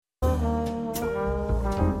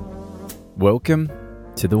Welcome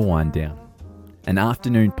to The Wine Down, an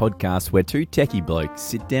afternoon podcast where two techie blokes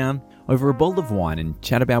sit down over a bowl of wine and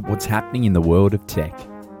chat about what's happening in the world of tech.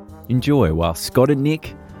 Enjoy while Scott and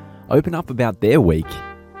Nick open up about their week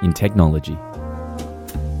in technology.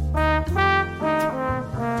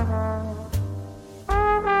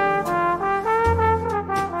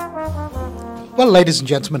 Well, ladies and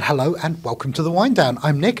gentlemen, hello and welcome to The Wine Down.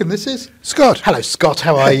 I'm Nick and this is... Scott. Hello, Scott.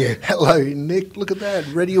 How are you? Hello, Nick. Look at that.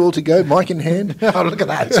 Ready all to go, mic in hand. Oh, look at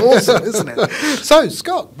that. It's awesome, isn't it? So,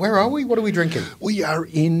 Scott, where are we? What are we drinking? We are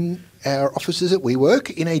in our offices at WeWork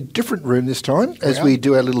in a different room this time as we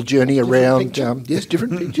do our little journey around...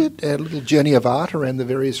 different picture. Our little journey of art around the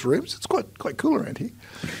various rooms. It's quite cool around here.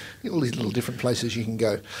 All these little different places you can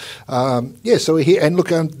go. So we're here. And look,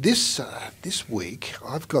 this week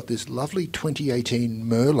I've got this lovely 2018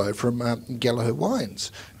 Merlot from Gallagher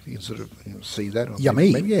Wines. You can sort of see that on Yummy.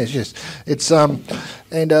 Yes. It's the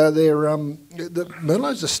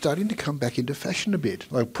Merlots are starting to come back into fashion a bit,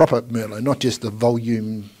 like proper Merlot, not just the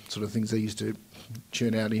volume sort of things they used to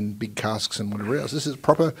churn out in big casks and whatever else. This is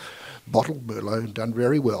proper bottled Merlot, done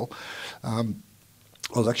very well.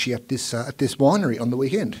 I was actually at this winery on the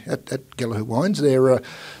weekend at Gallagher Wines. They're a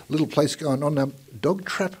little place going on Dog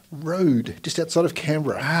Trap Road, just outside of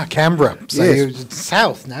Canberra. Ah, Canberra. So yes. you're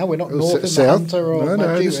south now. We're not north in south. the Hunter or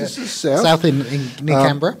No, this is south. South in near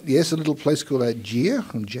Canberra. Yes, a little place called Jeir,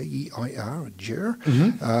 Jeir, Jeir.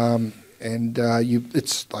 Mm-hmm.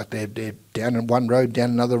 It's like they're down one road, down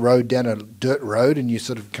another road, down a dirt road, and you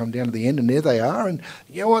sort of come down to the end, and there they are. And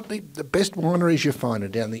you know what? The best wineries you find are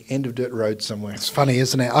down the end of dirt road somewhere. It's funny,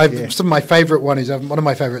 isn't it? Some of my favourite one is one of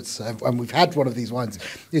my favourites, and we've had one of these wines,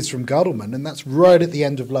 is from Gardelman, and that's right at the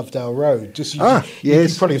end of Lovedale Road. You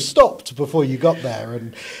probably have stopped before you got there,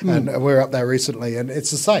 and we're up there recently, and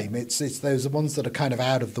it's the same. It's those ones that are kind of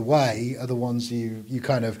out of the way are the ones you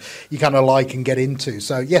kind of like and get into.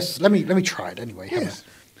 So yes, let me try it anyway. Yes.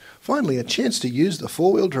 Finally, a chance to use the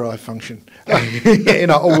four-wheel drive function.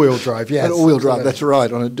 In our all-wheel drive, yes. An all-wheel drive, that's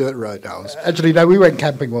right, on a dirt road. Actually, no, we went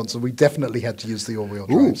camping once and we definitely had to use the all-wheel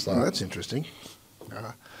drive. So. Oh, that's interesting.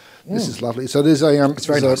 This is lovely. So there's a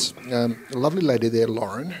lovely lady there,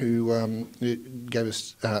 Lauren, who gave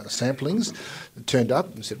us samplings, turned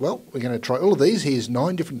up and said, well, we're going to try all of these. Here's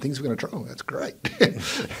 9 different things we're going to try. Oh, that's great.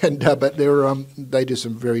 But they do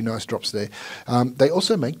some very nice drops there. They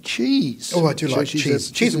also make cheese. Oh, I do like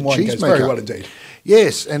cheese. Cheese and wine goes very well indeed.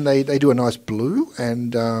 Yes, and they do a nice blue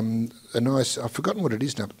and a nice, I've forgotten what it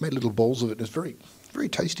is now, but made little balls of it. It's very, very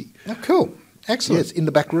tasty. Oh, cool. Excellent. Yes, in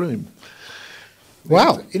the back room.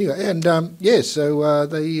 Wow. Anyway, and so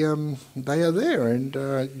they are there, and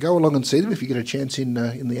go along and see them if you get a chance in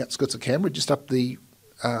the outskirts of Canberra, just up the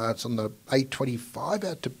it's on the A25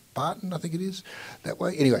 out to Barton, I think it is, that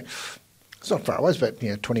way. Anyway, it's not far away. It's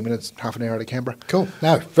about 20 minutes, half an hour out of Canberra. Cool.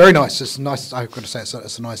 No, very nice. It's nice. I've got to say,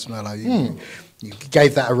 it's a nice Merlot. You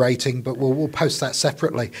gave that a rating, but we'll post that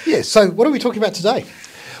separately. Yes. So, what are we talking about today?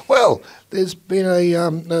 Well, there's been a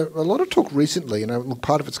lot of talk recently, and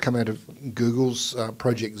part of it's come out of Google's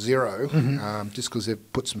Project Zero, just because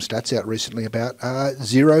they've put some stats out recently about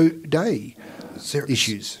zero-day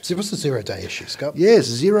issues. So what's the zero-day issue, Scott? Yes,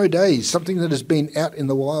 0 days, something that has been out in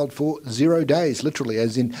the wild for 0 days, literally,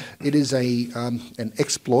 as in it is an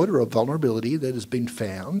exploit or a vulnerability that has been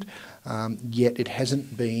found, yet it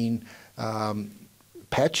hasn't been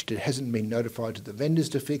patched, it hasn't been notified to the vendors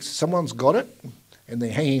to fix. Someone's got it, and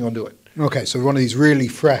they're hanging on to it. Okay, so one of these really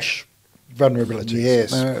fresh vulnerabilities.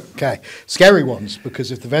 Yes. Okay. Scary ones,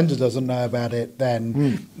 because if the vendor doesn't know about it,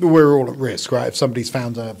 then we're all at risk, right? If somebody's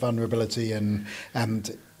found a vulnerability and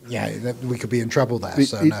we could be in trouble there.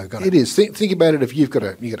 It is. Think about it. If you've got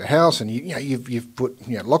a house and you've put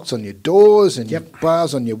locks on your doors and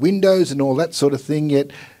bars on your windows and all that sort of thing,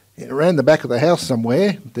 yet around the back of the house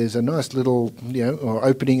somewhere, there's a nice little, or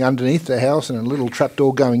opening underneath the house and a little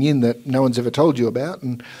trapdoor going in that no one's ever told you about.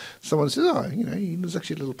 And someone says, there's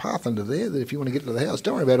actually a little path under there that if you want to get to the house,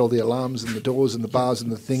 don't worry about all the alarms and the doors and the bars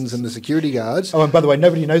and the things and the security guards. Oh, and by the way,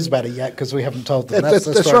 nobody knows about it yet because we haven't told them. That's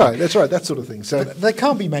right. That's right. That sort of thing. So but there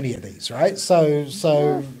can't be many of these, right? So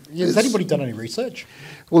has anybody done any research?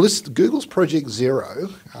 Well, Google's Project Zero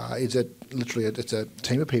is it's a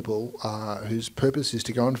team of people whose purpose is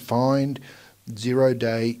to go and find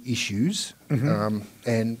 0-day issues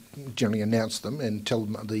and generally announce them and tell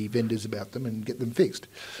the vendors about them and get them fixed.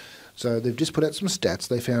 So they've just put out some stats.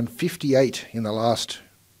 They found 58 in the last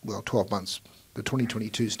 12 months, the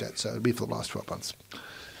 2022 stats. So it'll be for the last 12 months,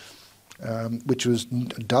 which was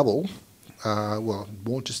double.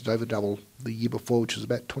 Just over double the year before, which was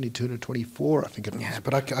about 22 to 24, I think it was. Yeah,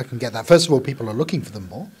 but I can get that. First of all, people are looking for them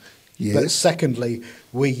more. Yes. But secondly,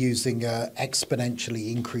 we're using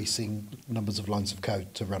exponentially increasing numbers of lines of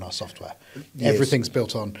code to run our software. Yes. Everything's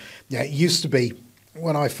built on. Yeah, it used to be.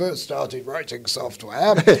 When I first started writing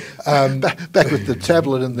software, back with the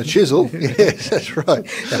tablet and the chisel, yes, that's right.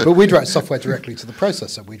 Yeah, but we'd write software directly to the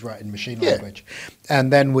processor. We'd write in machine language, and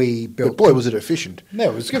then we built. But boy, was it efficient! No,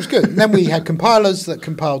 it was good. And then we had compilers that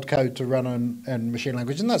compiled code to run on machine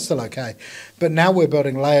language, and that's still okay. But now we're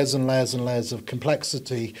building layers and layers and layers of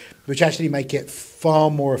complexity, which actually make it far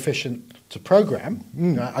more efficient to program.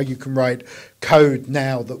 You can write code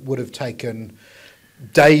now that would have taken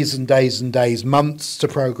days and days and days, months to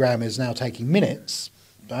program is now taking minutes,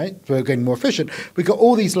 right? We're getting more efficient. We've got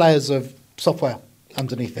all these layers of software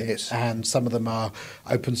underneath it, Yes. and some of them are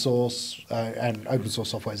open source, and open source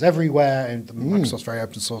software is everywhere, and Microsoft's very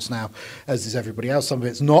open source now, as is everybody else. Some of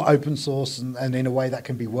it's not open source, and in a way that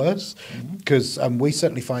can be worse, because we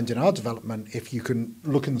certainly find in our development, if you can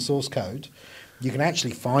look in the source code, you can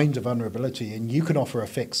actually find a vulnerability and you can offer a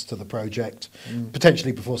fix to the project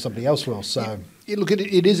potentially before somebody else will. So, Look,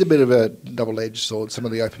 it is a bit of a double-edged sword, some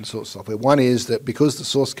of the open source software. One is that because the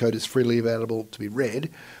source code is freely available to be read,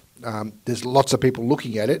 there's lots of people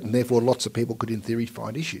looking at it, and therefore lots of people could, in theory,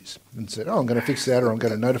 find issues and say, I'm going to fix that, or I'm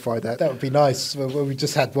going to notify that. that would be nice. Well, we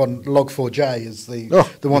just had one, Log4j is the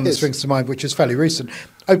one that springs to mind, which is fairly recent.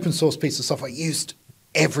 Open source piece of software used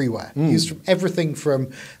everywhere, used from everything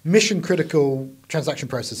from mission critical transaction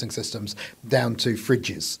processing systems down to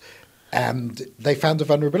fridges. And they found a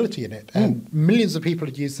vulnerability in it. And millions of people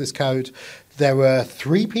had used this code. There were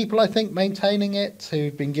 3 people, I think, maintaining it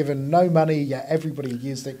who'd been given no money, yet everybody had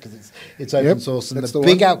used it because it's open source. And the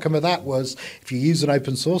big outcome of that was, if you use an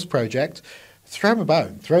open source project, throw them a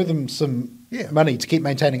bone, throw them some money to keep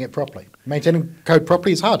maintaining it properly. Maintaining code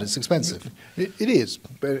properly is hard, it's expensive. It is,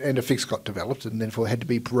 and a fix got developed and therefore had to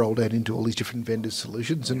be rolled out into all these different vendors'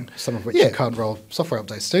 solutions. And some of which you can't roll software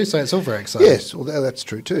updates to, so it's all very exciting. Yes, well, that's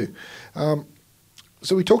true too.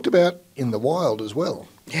 So we talked about in the wild as well.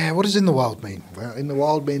 Yeah, what does in the wild mean? Well, in the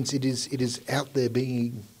wild means it is out there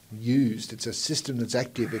being used. It's a system that's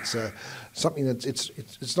active. It's something that's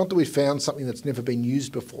it's not that we found something that's never been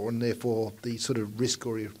used before, and therefore the sort of risk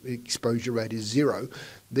or exposure rate is zero.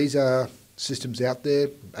 These are systems out there,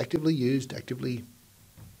 actively used, actively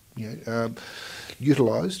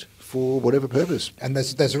utilised for whatever purpose. And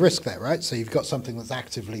there's a risk there, right? So you've got something that's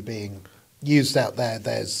actively being used out there.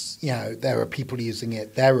 There's there are people using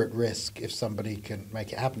it. They're at risk if somebody can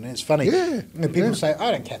make it happen. And it's funny. People say, I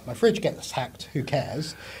don't care if my fridge gets hacked. Who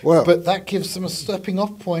cares? Well, but that gives them a stepping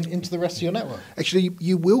off point into the rest of your network. Actually,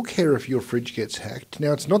 you will care if your fridge gets hacked.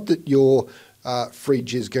 Now, it's not that your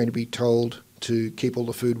fridge is going to be told to keep all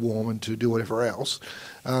the food warm and to do whatever else.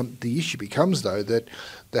 The issue becomes, though, that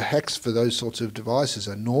the hacks for those sorts of devices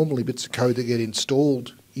are normally bits of code that get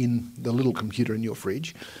installed in the little computer in your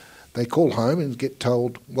fridge. They call home and get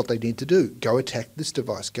told what they need to do. Go attack this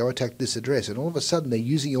device, go attack this address. And all of a sudden they're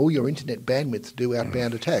using all your internet bandwidth to do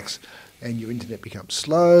outbound attacks. And your internet becomes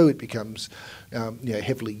slow, it becomes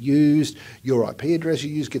heavily used. Your IP address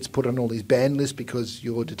you use gets put on all these ban lists because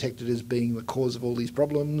you're detected as being the cause of all these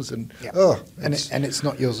problems. And it's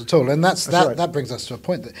not yours at all. And that brings us to a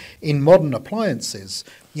point that in modern appliances,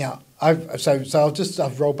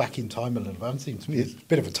 I've rolled back in time a little bit. I'm thinking to me it's a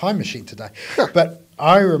bit of a time machine today. But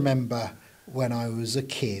I remember when I was a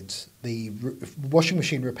kid, the washing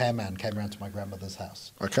machine repairman came around to my grandmother's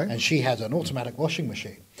house. Okay. And she had an automatic washing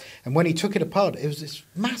machine. And when he took it apart, it was this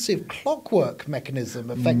massive clockwork mechanism,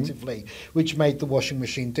 effectively, which made the washing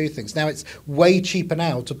machine do things. Now, it's way cheaper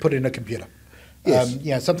now to put in a computer.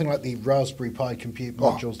 Yes. Something like the Raspberry Pi compute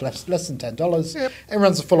modules, less than $10. Yep. It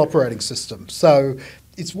runs a full operating system. So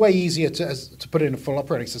it's way easier to put in a full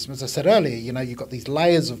operating system. As I said earlier, you've got these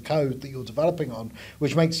layers of code that you're developing on,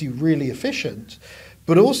 which makes you really efficient,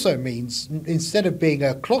 but also means instead of being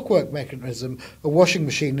a clockwork mechanism, a washing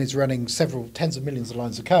machine is running several tens of millions of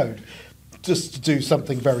lines of code just to do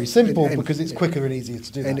something very simple because it's quicker and easier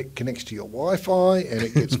to do. And that. it connects to your Wi-Fi and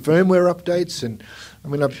it gets firmware updates. And I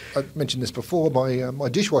mean, I've mentioned this before. My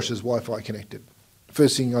dishwasher's Wi-Fi connected.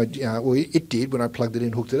 First thing it did when I plugged it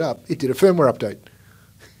in, hooked it up. It did a firmware update.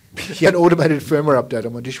 An automated firmware update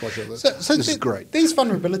on my dishwasher. So this is great. These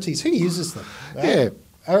vulnerabilities, who uses them? Right? Yeah.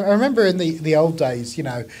 I remember in the old days,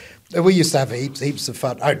 we used to have heaps of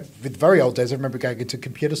fun. With the very old days, I remember going into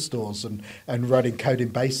computer stores and writing code in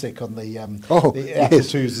BASIC on the Apple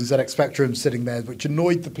IIs and ZX Spectrum sitting there, which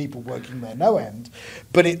annoyed the people working there no end.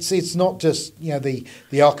 But it's not just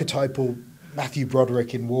the archetypal Matthew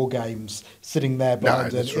Broderick in War Games sitting there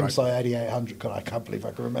behind an right. IMSI 8800. God, I can't believe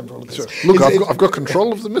I can remember all of this. So, look, I've got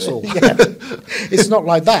control of the missile. Yeah, it's not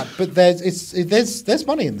like that, but there's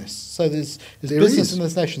money in this. So there's business and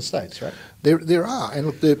there's nation states, right? There are, and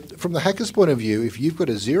look, from the hacker's point of view, if you've got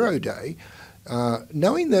a 0 day,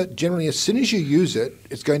 knowing that generally as soon as you use it,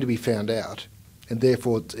 it's going to be found out, and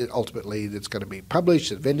therefore ultimately it's going to be published,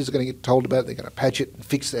 the vendors are going to get told about it, they're going to patch it and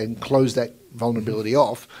fix it and close that vulnerability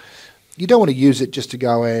off. You don't want to use it just to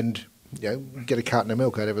go and get a carton of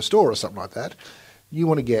milk out of a store or something like that. You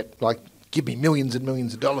want to get, give me millions and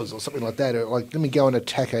millions of dollars or something like that, or let me go and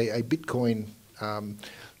attack a Bitcoin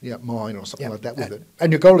mine or something like that with it.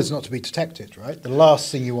 And your goal is not to be detected, right? The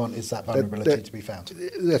last thing you want is that vulnerability to be found.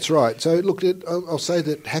 That's right. So look, I'll say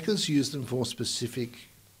that hackers use them for specific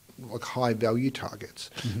high value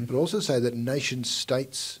targets, but also say that nation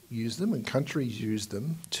states use them and countries use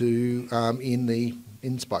them to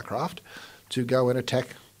in spycraft to go and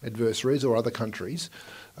attack adversaries or other countries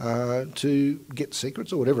to get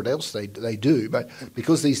secrets or whatever else they do. But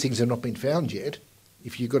because these things have not been found yet,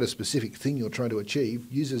 if you've got a specific thing you're trying to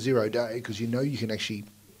achieve, use a 0 day because you know you can actually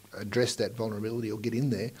address that vulnerability or get in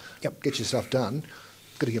there, get your stuff done.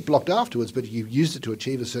 Got to get blocked afterwards, but you've used it to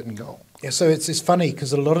achieve a certain goal. Yeah, so it's funny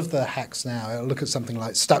because a lot of the hacks now, I'll look at something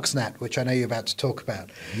like Stuxnet, which I know you're about to talk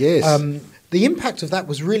about. Yes. The impact of that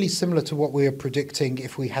was really similar to what we were predicting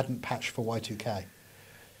if we hadn't patched for Y2K.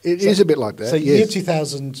 It is a bit like that. So yes. year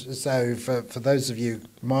 2000, so for those of you,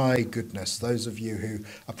 my goodness, those of you who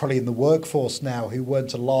are probably in the workforce now who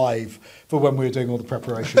weren't alive for when we were doing all the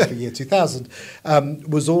preparation for year 2000,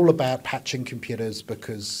 was all about patching computers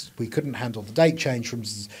because we couldn't handle the date change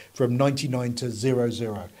from 99 to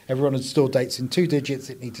 00. Everyone had stored dates in 2 digits,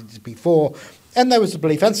 it needed to be 4. And there was a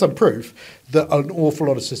belief and some proof that an awful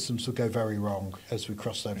lot of systems would go very wrong as we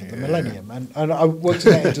crossed over the millennium. And I worked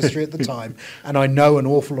in that industry at the time, and I know an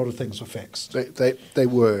awful lot of things were fixed. They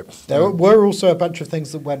were. There were also a bunch of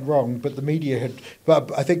things that went wrong, but the media but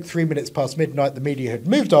I think 3 minutes past midnight, the media had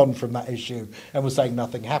moved on from that issue and was saying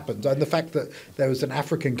nothing happened. And the fact that there was an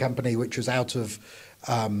African company which was I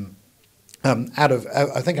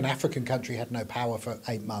think an African country had no power for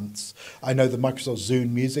 8 months. I know the Microsoft Zune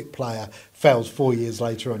music player failed 4 years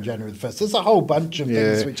later on January the 1st. There's a whole bunch of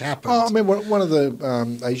things which happened. Oh, I mean, one of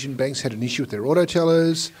the Asian banks had an issue with their auto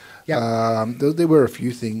tellers. Yep. There were a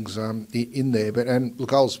few things in there. And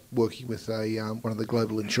look, I was working with one of the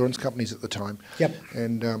global insurance companies at the time. Yep.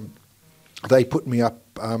 And they put me up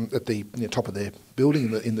at the top of their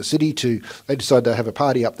building in the city they decided to have a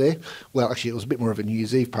party up there. Well, actually, it was a bit more of a New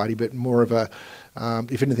Year's Eve party, but more of a,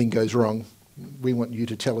 if anything goes wrong, we want you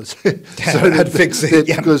to tell us. So fix it.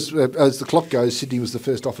 Because as the clock goes, Sydney was the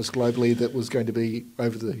first office globally that was going to be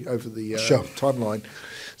over the timeline.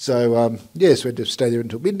 So, so we had to stay there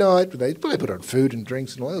until midnight. They put on food and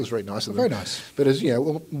drinks and all. It was very nice of them. Very nice. But as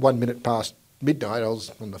 1 minute past midnight, I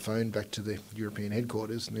was on the phone back to the European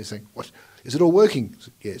headquarters, and they're saying, "What? Is it all working?" I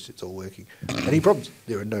said, "Yes, it's all working." "Any problems?"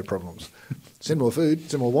 "There are no problems." "Send more food,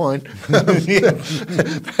 send more wine." But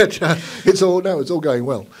it's all going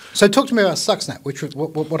well. So talk to me about Stuxnet.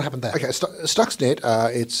 What happened there? Okay, Stuxnet,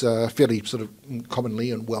 it's fairly sort of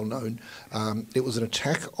commonly and well known. It was an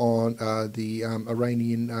attack on the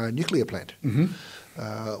Iranian nuclear plant.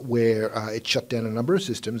 Where it shut down a number of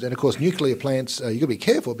systems. And of course, nuclear plants, you've got to be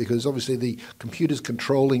careful because obviously the computers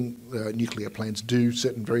controlling nuclear plants do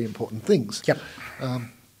certain very important things. Yep.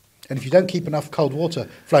 And if you don't keep enough cold water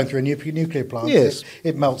flowing through a nuclear plant,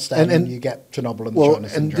 it melts down and you get Chernobyl and China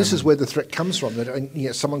syndrome. And this is where the threat comes from,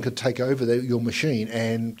 that someone could take over your machine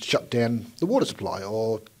and shut down the water supply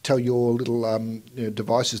or tell your little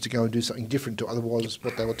devices to go and do something different to otherwise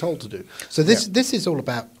what they were told to do. So this is all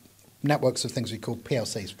about networks of things we call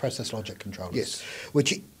PLCs, process logic controllers,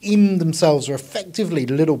 which in themselves are effectively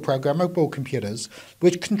little programmable computers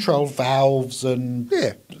which control valves and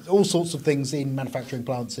all sorts of things in manufacturing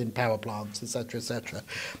plants, in power plants, etc., etc.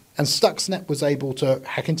 And Stuxnet was able to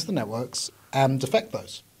hack into the networks and affect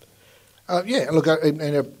those. Look,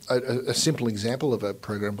 a simple example of a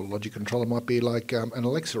programmable logic controller might be like an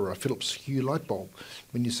Alexa or a Philips Hue light bulb.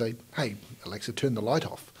 When you say, "Hey, Alexa, turn the light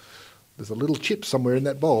off," there's a little chip somewhere in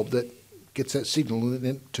that bulb that gets that signal and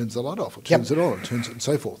then turns the light off or turns it on or turns it and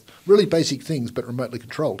so forth. Really basic things, but remotely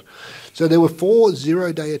controlled. So there were 4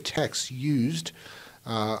 0-day attacks used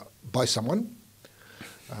by someone.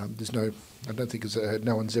 I don't think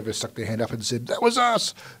no one's ever stuck their hand up and said, "That was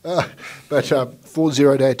us." But 4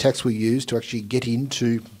 0-day attacks were used to actually get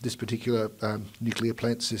into this particular nuclear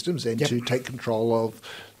plant systems and to take control of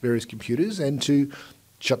various computers and to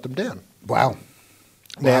shut them down. Wow.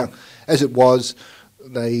 Now, as it was,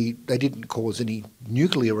 they didn't cause any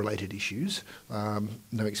nuclear-related issues,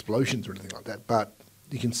 no explosions or anything like that, but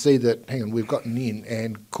you can see that, hang on, we've gotten in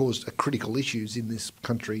and caused critical issues in this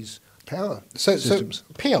country's power systems.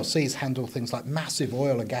 So PLCs handle things like massive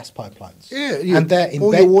oil and gas pipelines. Yeah. And they're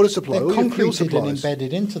all your water supply, they're all your fuel concreted and supplies.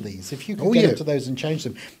 embedded into these. If you could get into those and change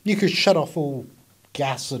them, you could shut off all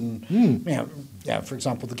gas and, for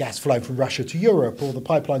example, the gas flow from Russia to Europe or the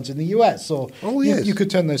pipelines in the US. Or you could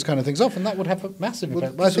turn those kind of things off, and that would have a massive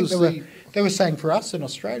impact. I think they were saying for us in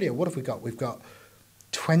Australia, what have we got? We've got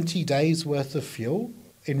 20 days worth of fuel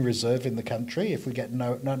in reserve in the country if we get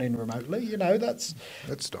none in remotely. That's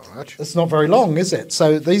not much. It's not very long, is it?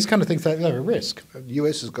 So these kind of things, they're a risk. The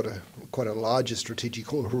US has got quite a larger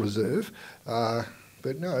strategic oil reserve,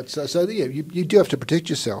 but no, it's you do have to protect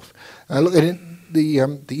yourself. Look, the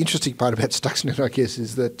interesting part about Stuxnet, I guess,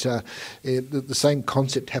 is that the same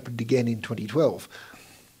concept happened again in 2012.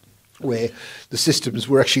 Where the systems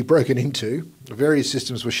were actually broken into, various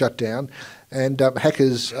systems were shut down, and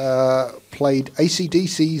hackers played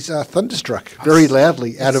AC/DC's Thunderstruck very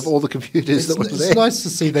loudly out of all the computers that were there. It's nice to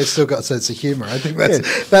see they've still got a sense of humour. I think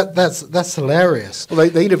that's hilarious. Well,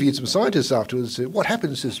 they interviewed some scientists afterwards. What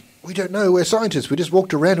happens is, we don't know, we're scientists. We just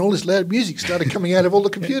walked around, all this loud music started coming out of all the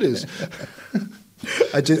computers.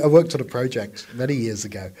 I worked on a project many years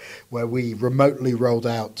ago where we remotely rolled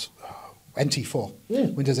out NT4,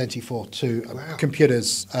 Windows NT4 to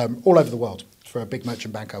computers all over the world for a big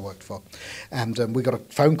merchant bank I worked for. And we got a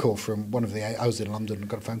phone call from I was in London and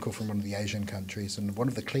got a phone call from one of the Asian countries, and one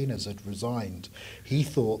of the cleaners had resigned. He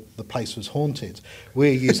thought the place was haunted.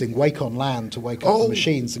 We're using Wake on LAN to wake up the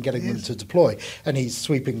machines and getting them to deploy. And he's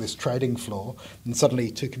sweeping this trading floor, and suddenly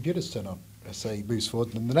 2 computers turn on. So he moves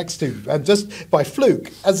forward, and the next 2, and just by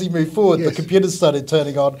fluke, as he moved forward, the computers started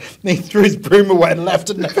turning on, and he threw his broom away and left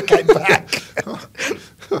and never came back.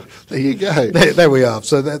 There you go. There we are.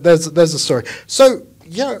 So there's a story. So,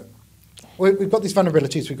 we've got these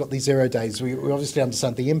vulnerabilities, we've got these 0 days, we obviously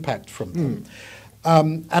understand the impact from them.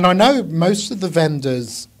 And I know most of the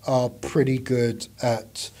vendors are pretty good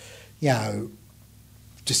at,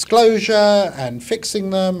 disclosure and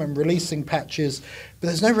fixing them and releasing patches, but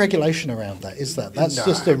there's no regulation around that, is there? That's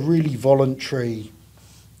just a really voluntary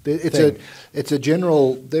thing. It's a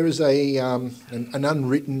general. There is an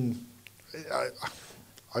unwritten.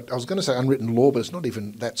 I was going to say unwritten law, but it's not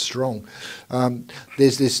even that strong.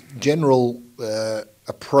 There's this general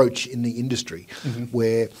approach in the industry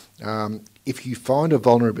where if you find a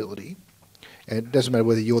vulnerability, and it doesn't matter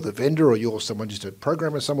whether you're the vendor or you're someone just a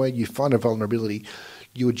programmer somewhere, you find a vulnerability,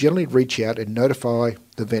 you would generally reach out and notify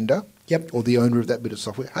the vendor or the owner of that bit of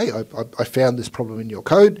software. Hey, I found this problem in your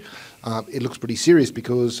code. It looks pretty serious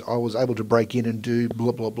because I was able to break in and do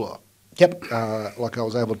blah, blah, blah. Like I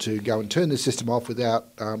was able to go and turn this system off without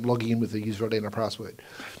logging in with a user ID and a password.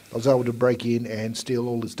 I was able to break in and steal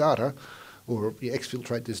all this data or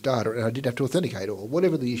exfiltrate this data, and I didn't have to authenticate or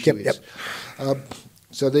whatever the issue is.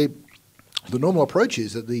 So the normal approach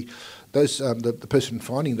is that the person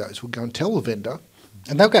finding those will go and tell the vendor.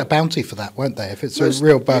 And they'll get a bounty for that, won't they? If it's a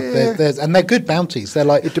real bug, and they're good bounties. They're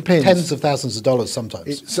like tens of thousands of dollars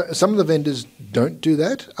sometimes. Some of the vendors don't do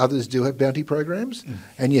that. Others do have bounty programs.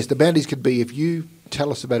 And yes, the bounties could be if you tell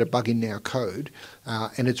us about a bug in our code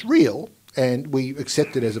and it's real and we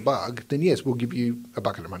accept it as a bug, then yes, we'll give you a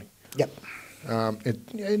bucket of money.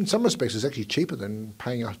 In some respects, it's actually cheaper than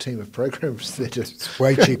paying our team of programmers. It's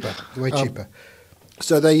way cheaper. Way cheaper.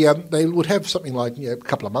 So they would have something like a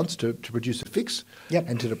couple of months to produce a fix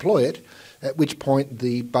and to deploy it, at which point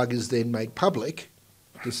the bug is then made public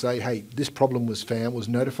to say, hey, this problem was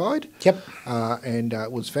notified and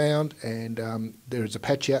was found, and there is a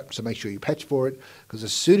patch out, so make sure you patch for it, because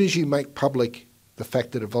as soon as you make public the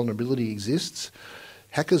fact that a vulnerability exists,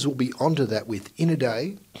 hackers will be onto that within a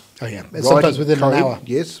day. Sometimes within an hour.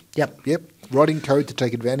 Yes. Writing code to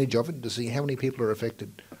take advantage of it to see how many people are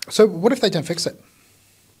affected. So what if they don't fix it?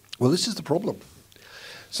 Well, this is the problem.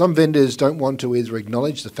 Some vendors don't want to either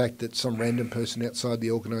acknowledge the fact that some random person outside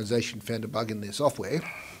the organisation found a bug in their software,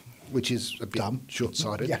 which is a bit dumb,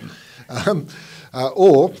 short-sighted,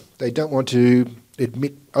 or they don't want to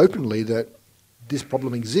admit openly that this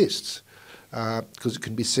problem exists, because it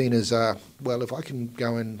can be seen as, well, if I can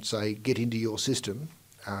go and, say, get into your system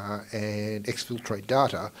and exfiltrate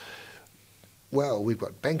data, well, we've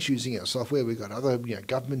got banks using our software, we've got other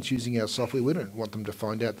governments using our software. We don't want them to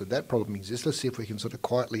find out that problem exists. Let's see if we can sort of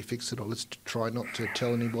quietly fix it, or let's try not to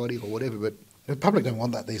tell anybody or whatever. But the public don't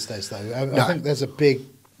want that these days, though. I think there's a big,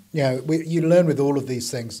 you learn with all of these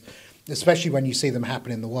things, especially when you see them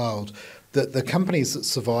happen in the wild, that the companies that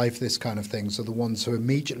survive this kind of things are the ones who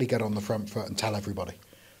immediately get on the front foot and tell everybody.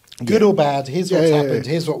 good or bad, here's what's happened,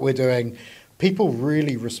 here's what we're doing. People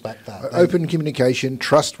really respect that. Open communication,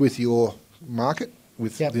 trust with your market,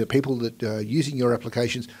 with the people that are using your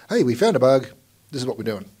applications. Hey, we found a bug. This is what we're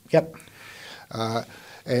doing. Yep.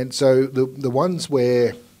 And so the ones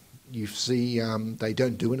where you see they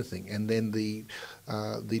don't do anything, and then the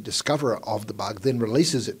discoverer of the bug then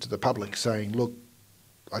releases it to the public saying, look,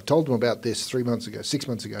 I told them about this 3 months ago, 6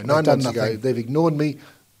 months ago, 9 months ago. They've ignored me.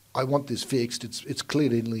 I want this fixed. It's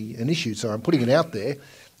clearly an issue, so I'm putting it out there.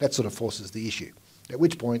 That sort of forces the issue. At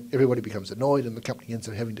which point, everybody becomes annoyed and the company ends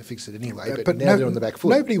up having to fix it anyway, but now they're on the back foot.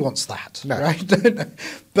 Nobody wants that, right?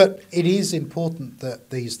 But it is important that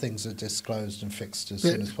these things are disclosed and fixed as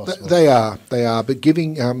soon as possible. They are. But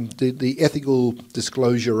giving the ethical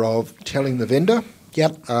disclosure of telling the vendor,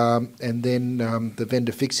 and then the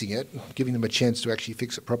vendor fixing it, giving them a chance to actually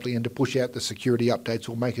fix it properly and to push out the security updates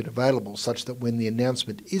or make it available such that when the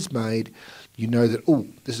announcement is made, you know that, oh,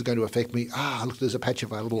 this is going to affect me. Look, there's a patch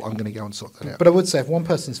available. I'm going to go and sort that out. But I would say if one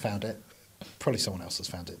person's found it, probably someone else has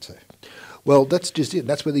found it too. Well, that's just it.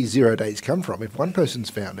 That's where these 0 days come from. If one person's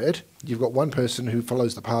found it, you've got one person who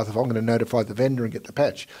follows the path of, I'm going to notify the vendor and get the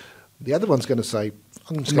patch. The other one's going to say,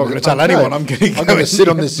 I'm not going to tell anyone. I'm going to sit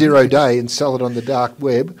on this 0 day and sell it on the dark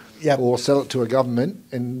web, or sell it to a government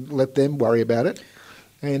and let them worry about it.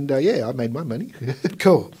 And I made my money.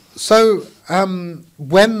 Cool. So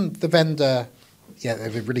when the vendor,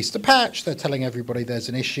 they've released a patch, they're telling everybody there's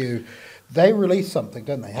an issue. They release something,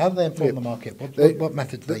 don't they? How do they inform the market? What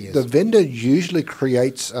method do they use? The vendor usually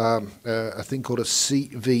creates a thing called a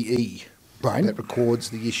CVE that records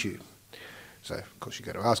the issue. So, of course, you've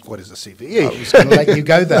got to ask, what is a CVE? I was going to let you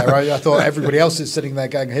go there. I thought everybody else is sitting there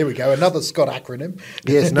going, here we go, another Scott acronym.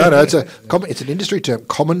 Yes, no, it's an industry term,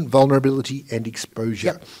 common vulnerability and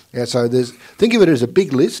exposure. So think of it as a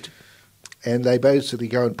big list, and they basically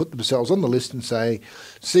go and put themselves on the list and say,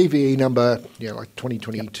 CVE number, like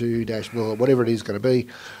 2022 whatever it is going to be,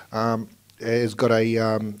 it's got a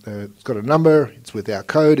number. It's with our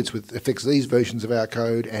code. It affects these versions of our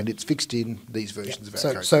code, and it's fixed in these versions of our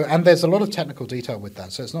code. So, and there's a lot of technical detail with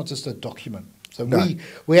that. So it's not just a document. So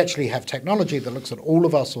we actually have technology that looks at all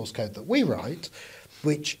of our source code that we write,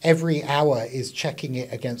 which every hour is checking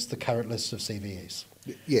it against the current list of CVEs.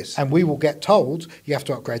 Yes. And we will get told you have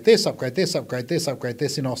to upgrade this, upgrade this, upgrade this, upgrade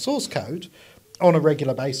this in our source code on a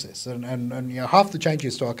regular basis, and half the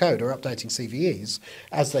changes to our code are updating CVEs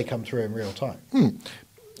as they come through in real time.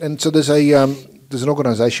 And so there's an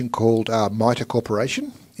organisation called MITRE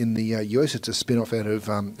Corporation in the US. It's a spin-off out of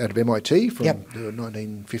MIT from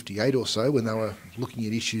 1958 or so, when they were looking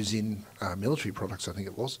at issues in military products, I think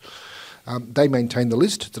it was. They maintain the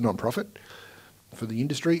list. It's a non-profit for the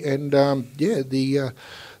industry, and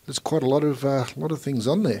there's quite a lot of things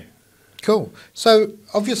on there. Cool. So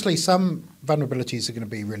obviously some vulnerabilities are going to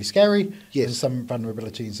be really scary, yes, and some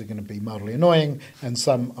vulnerabilities are going to be mildly annoying, and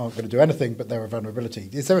some aren't going to do anything, but they're a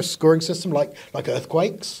vulnerability. Is there a scoring system like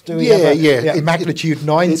earthquakes? Do we have a magnitude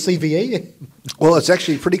 9 CVE? Well, it's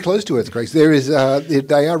actually pretty close to earthquakes. There is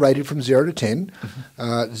they are rated from 0 to 10.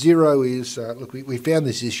 0 is look, we found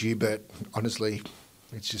this issue, but honestly,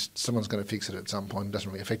 it's just someone's going to fix it at some point. It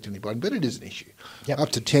doesn't really affect anybody, but it is an issue. Yep. Up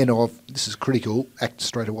to 10 of, this is critical, act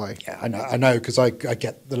straight away. Yeah, I know, because I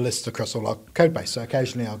get the list across all our code base, so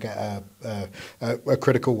occasionally I'll get a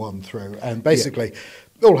critical one through, and basically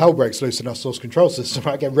all hell breaks loose in our source control system.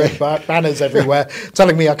 I get red banners everywhere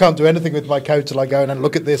telling me I can't do anything with my code till I go in and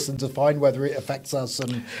look at this and define whether it affects us,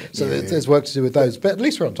 and so there's work to do with those, but at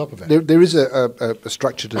least we're on top of it. There is a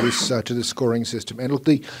structure to this scoring system, and look,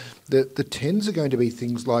 the 10s are going to be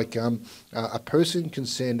things like a person can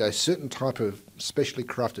send a certain type of specially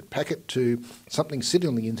crafted packet to something sitting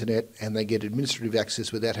on the internet, and they get administrative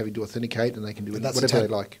access without having to authenticate, and they can do whatever they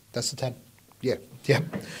like. That's the 10. Yeah.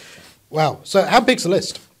 Wow. So how big's the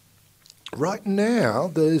list? Right now,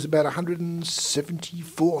 there's about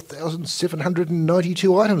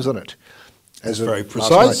 174,792 items on it. That's very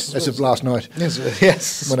precise. As of last night.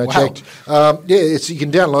 Yes. When I checked. You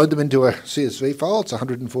can download them into a CSV file. It's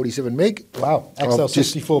 147 meg. Wow. Excel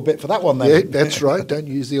 64-bit for that one then. Yeah, that's right. Don't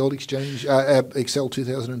use the old Excel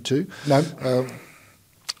 2002. No.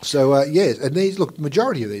 And these, look,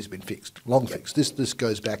 majority of these have been fixed, fixed. This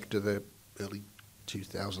goes back to the early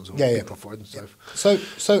 2000s or before and so forth.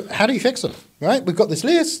 So how do you fix them? Right? We've got this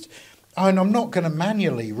list. And I'm not going to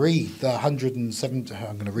manually read the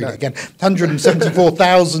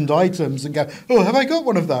 174,000 items and go, oh, have I got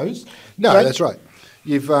one of those? No, right? That's right.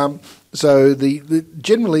 You've so the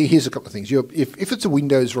generally, here's a couple of things. If it's a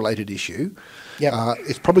Windows related issue,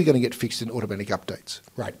 it's probably going to get fixed in automatic updates.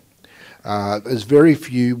 Right. There's very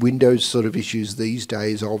few Windows sort of issues these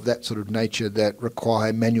days of that sort of nature that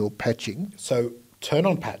require manual patching. So turn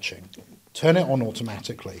on patching, turn it on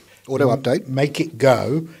automatically. Auto update. Make it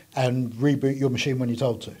go and reboot your machine when you're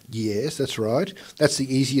told to. Yes, that's right. That's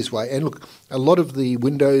the easiest way. And look, a lot of the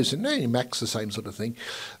Windows and Mac's the same sort of thing,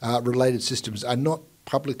 related systems are not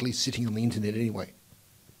publicly sitting on the internet anyway.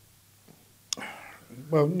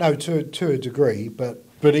 Well, no, to a degree, but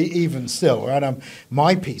even still, right?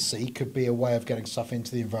 My PC could be a way of getting stuff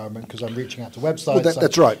into the environment because I'm reaching out to websites. Well,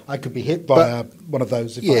 that's right. I could be hit by one of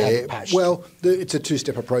those if I hadn't patched. Well, it's a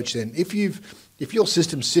two-step approach then. If your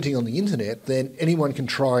system's sitting on the internet, then anyone can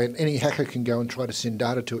try and any hacker can go and try to send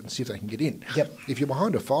data to it and see if they can get in. Yep. If you're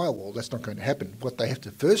behind a firewall, that's not going to happen. What they have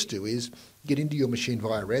to first do is get into your machine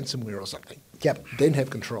via ransomware or something. Yep. Then have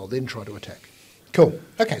control, then try to attack. Cool.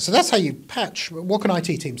 Okay, so that's how you patch. What can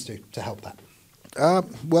IT teams do to help that?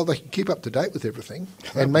 Well, they can keep up to date with everything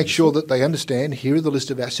and make sure that they understand here are the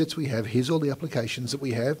list of assets we have, here's all the applications that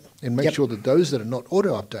we have, and make sure that those that are not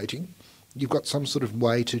auto-updating, you've got some sort of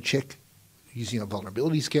way to check using a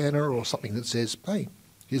vulnerability scanner or something that says, hey,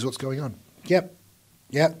 here's what's going on. Yep.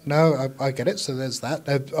 Yeah, no, I get it. So there's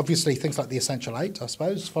that. Obviously, things like the Essential 8, I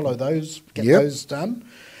suppose, follow those, get those done.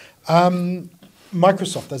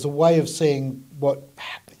 Microsoft, there's a way of seeing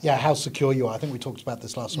how secure you are. I think we talked about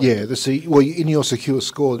this last week. Yeah, well, in your secure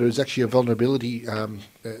score, there's actually a vulnerability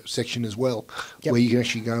section as well, where you can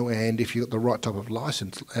actually go and, if you've got the right type of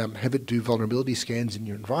license, have it do vulnerability scans in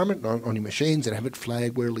your environment, on your machines, and have it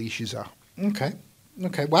flag where the issues are.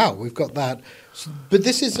 Okay, wow, we've got that. But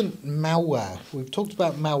this isn't malware. We've talked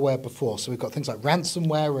about malware before, so we've got things like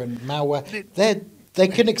ransomware and malware. They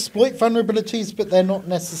can exploit vulnerabilities, but they're not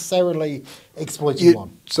necessarily exploiting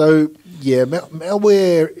one. So,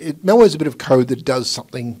 malware is a bit of code that does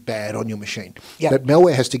something bad on your machine. Yep. But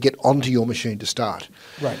malware has to get onto your machine to start.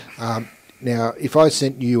 Right. Now, if I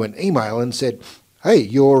sent you an email and said, hey,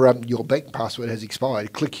 your bank password has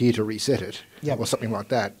expired, click here to reset it, or something like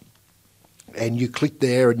that, and you click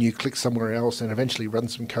there and you click somewhere else and eventually run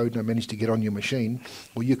some code and I manage to get on your machine,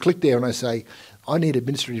 well, you click there and I say, I need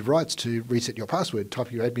administrative rights to reset your password,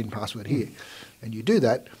 type your admin password here. And you do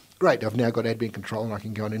that, great, I've now got admin control and I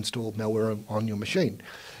can go and install malware on your machine.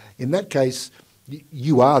 In that case,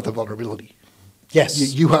 you are the vulnerability.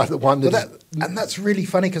 Yes. You are the one and that's really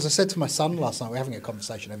funny because I said to my son last night, we were having a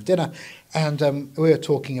conversation over dinner, and we were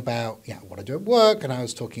talking about what I do at work, and I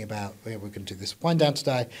was talking about, we're going to do this wind down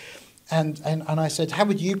today. And I said, how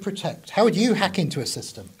would you hack into a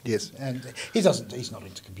system? Yes. And he's not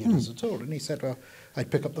into computers at all. And he said, well,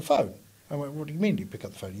 I'd pick up the phone. I went, what do you mean you pick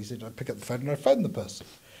up the phone? He said, I'd pick up the phone and I'd phone the person.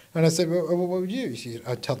 And I said, well, what would you? He said,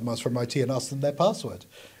 I'd tell them I was from IT and ask them their password.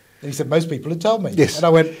 And he said, most people would tell me. Yes. And I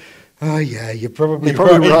went, oh yeah, you're probably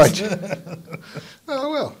right.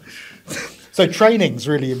 Oh, well. So training's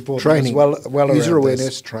really important as well. User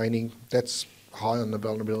awareness, training, that's high on the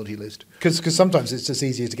vulnerability list. Because sometimes it's just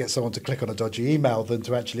easier to get someone to click on a dodgy email than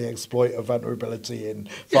to actually exploit a vulnerability in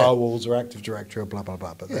firewalls or Active Directory or blah, blah,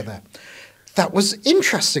 blah. But they're there. That was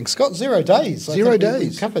interesting, Scott. 0 days. 0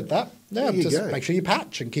 days. We covered that. Yeah, just make sure you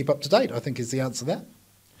patch and keep up to date, I think is the answer there.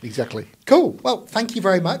 Exactly. Cool. Well, thank you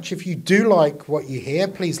very much. If you do like what you hear,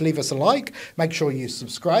 please leave us a like. Make sure you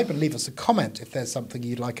subscribe and leave us a comment if there's something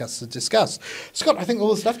you'd like us to discuss. Scott, I think all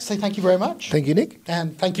that's left to say thank you very much. Thank you, Nick.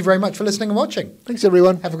 And thank you very much for listening and watching. Thanks,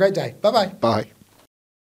 everyone. Have a great day. Bye-bye. Bye.